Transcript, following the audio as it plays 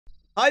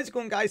How's it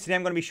going, guys? Today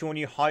I'm going to be showing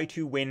you how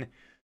to win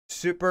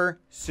super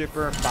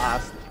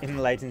fast in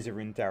Legends of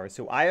Runeterra.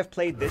 So I have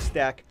played this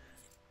deck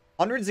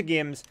hundreds of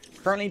games,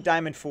 currently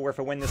Diamond 4. If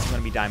I win this, I'm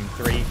going to be Diamond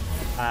 3.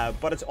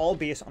 But it's all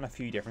based on a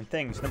few different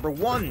things. Number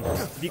one,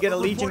 if you get a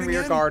Legion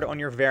Rearguard on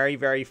your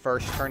very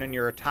first turn and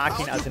you're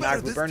attacking as an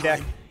Aggro burn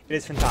deck, it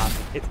is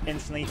fantastic. It's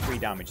instantly 3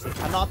 damage. They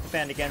cannot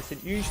defend against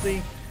it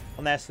usually,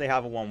 unless they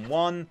have a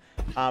 1-1.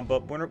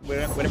 But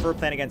whenever we're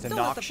playing against a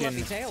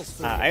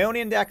Noxian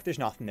Ionian deck, there's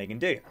nothing they can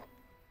do.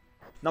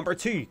 Number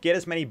 2, get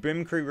as many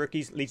Boom Crew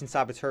Rookies, Legion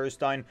Saboteurs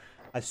down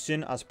as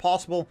soon as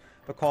possible,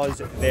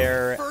 because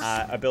their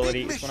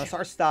ability is going to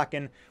start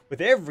stacking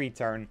with every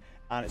turn,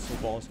 and it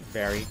snowballs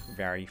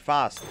very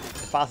fast.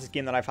 The fastest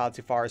game that I've had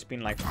so far has been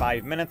like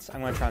 5 minutes.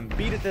 I'm going to try and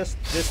beat it this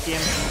game,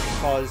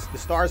 because the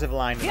stars have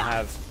aligned and I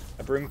have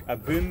a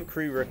Boom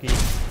Crew Rookie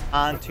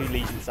and 2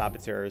 Legion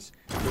Saboteurs.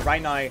 So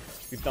right now,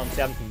 we've done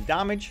 17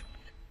 damage.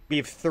 We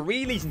have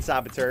 3 Legion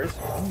Saboteurs.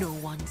 No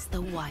one's the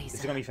wiser. This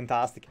is going to be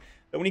fantastic.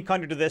 The only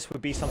counter to this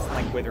would be something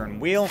like Wither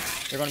and Wheel.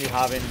 They're going to be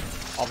having,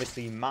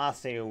 obviously,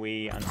 mass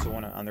AoE and so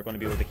on, and they're going to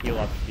be able to heal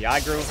up the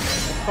aggro.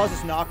 Because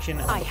it's Noxian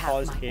and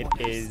because it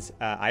is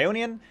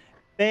Ionian,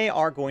 they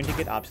are going to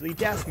get absolutely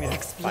decimated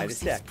by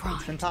this deck.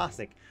 It's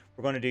fantastic.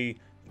 We're going to do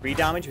 3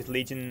 damage with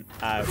Legion.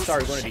 We're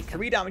going to do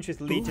 3 damage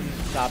with Legion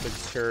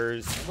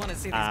Saboteurs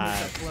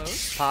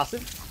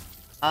passive.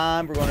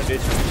 And we're going to do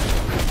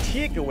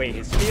take away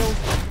his shield.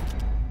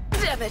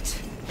 Damn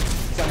it!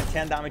 He's done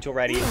 10 damage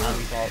already, and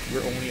we thought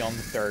we're only on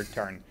the 3rd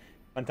turn.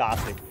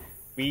 Fantastic.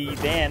 We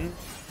then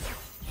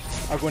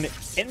are going to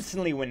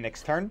instantly win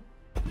next turn,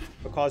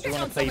 because we're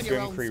going to play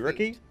Boom Crew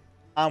Rookie.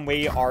 And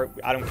we are,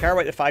 I don't care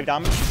about the 5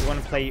 damage, we're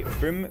going to play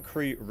Boom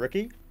Crew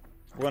Rookie.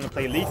 We're going to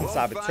play Legion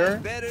Saboteur,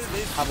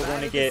 and we're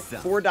going to get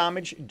 4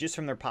 damage just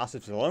from their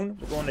passives alone.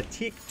 We're going to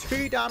take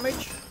 2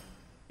 damage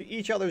to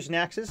each other's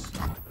Nexus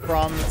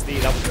from the,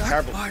 that was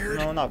terrible,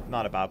 no,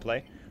 not a bad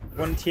play. We're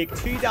going to take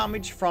 2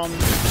 damage from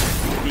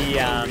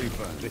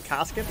the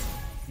casket.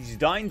 He's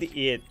down to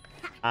 8,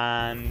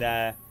 and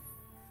I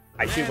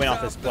should win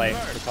off this play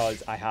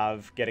because I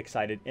have Get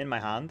Excited in my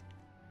hand.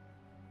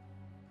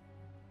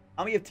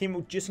 And we have team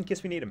mode just in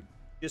case we need him.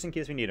 Just in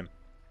case we need him.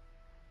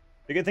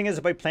 The good thing is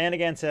about playing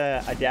against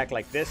a deck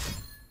like this,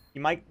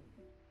 you might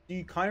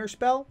do counter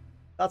spell.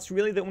 That's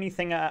really the only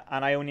thing an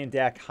Ionian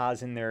deck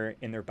has in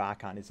their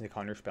backhand is the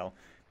counter spell.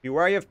 Be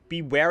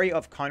wary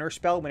of counter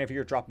spell whenever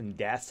you're dropping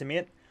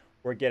Decimate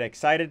or Get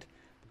Excited,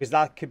 because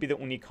that could be the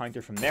only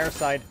counter from their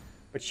side.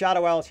 But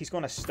Shadow Elves, he's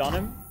going to stun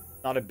him.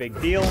 Not a big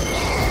deal.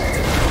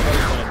 What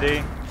he's going to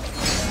do,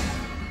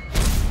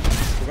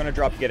 we're going to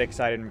drop Get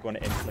Excited and we're going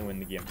to instantly win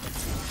the game.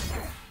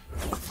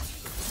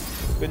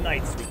 Good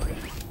night, sweet girl.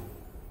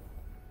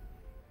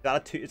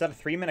 Is that a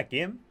 3-minute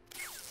game?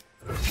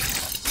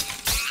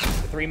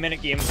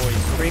 3-minute game,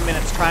 boys. 3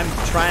 minutes. Try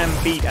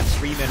and beat a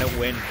 3-minute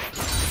win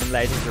in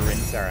Legends of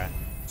Runeterra.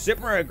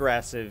 Super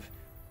aggressive.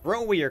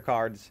 Throw away your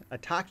cards.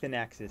 Attack the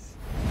Nexus.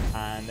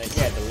 And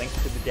yeah, the link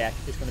to the deck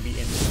is going to be in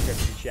the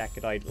description. Check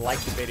it out. Like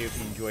the video if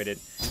you enjoyed it.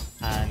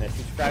 And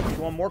subscribe if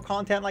you want more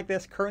content like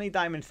this. Currently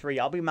Diamond 3.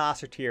 I'll be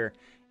Master Tier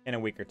in a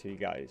week or 2,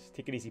 guys.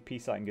 Take it easy.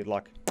 Peace out and good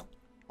luck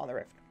on the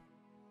Rift.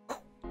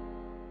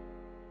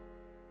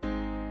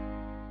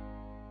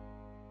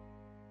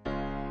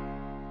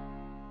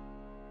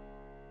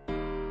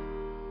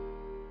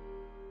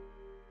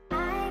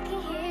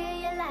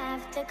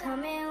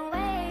 Coming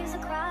waves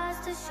across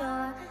the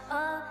shore.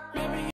 Oh, maybe